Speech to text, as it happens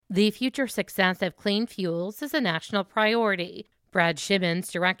The future success of clean fuels is a national priority. Brad Shimmons,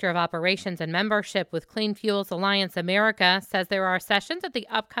 Director of Operations and Membership with Clean Fuels Alliance America, says there are sessions at the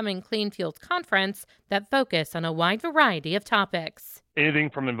upcoming Clean Fuels Conference that focus on a wide variety of topics. Anything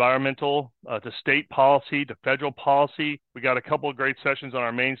from environmental to state policy to federal policy. We got a couple of great sessions on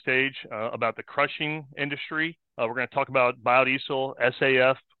our main stage about the crushing industry. We're going to talk about biodiesel,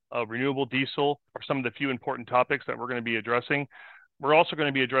 SAF, renewable diesel are some of the few important topics that we're going to be addressing. We're also going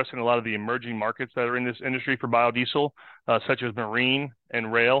to be addressing a lot of the emerging markets that are in this industry for biodiesel, such as marine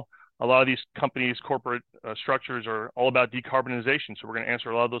and rail. A lot of these companies' corporate structures are all about decarbonization, so we're going to answer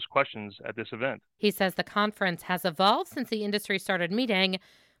a lot of those questions at this event. He says the conference has evolved since the industry started meeting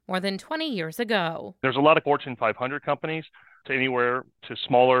more than 20 years ago. There's a lot of Fortune 500 companies, to anywhere to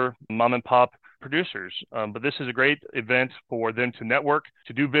smaller mom and pop producers. But this is a great event for them to network,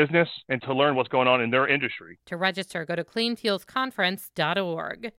 to do business, and to learn what's going on in their industry. To register, go to cleanfuelsconference.org.